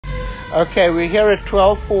Okay, we're here at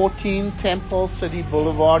 1214 Temple City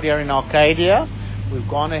Boulevard here in Arcadia. We've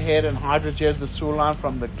gone ahead and hydrojetted the sewer line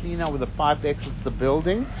from the cleaner where the pipe exits the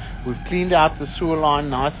building. We've cleaned out the sewer line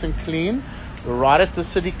nice and clean. We're right at the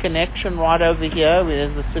city connection right over here.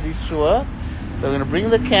 There's the city sewer. So we're going to bring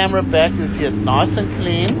the camera back. You see it's nice and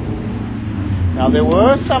clean. Now there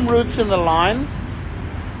were some roots in the line.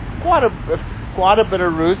 Quite a bit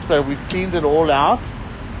of roots, but we've cleaned it all out.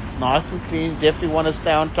 Nice and clean. Definitely want to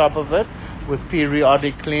stay on top of it with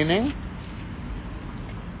periodic cleaning.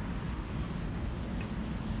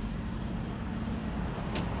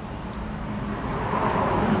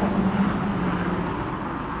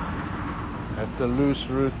 That's a loose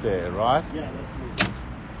root there, right? Yeah, that's loose.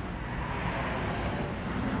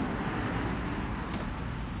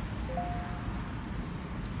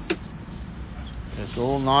 It's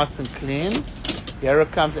all nice and clean. Here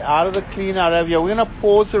it comes out of the clean out over here. We're going to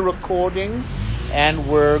pause the recording and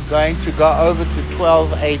we're going to go over to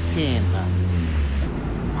 1218.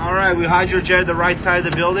 All right, we hydrojetted the right side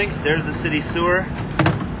of the building. There's the city sewer.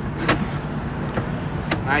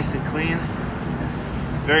 Nice and clean.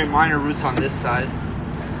 Very minor roots on this side.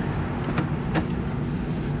 You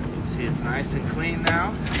can see it's nice and clean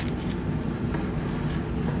now.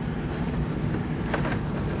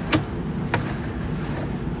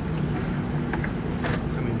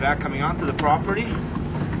 Coming onto the property.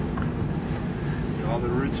 See, all the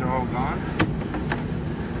roots are all gone.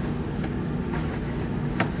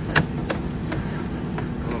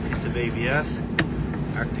 A little piece of ABS,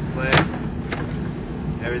 Arctic clay.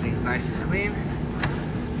 Everything's nice and clean.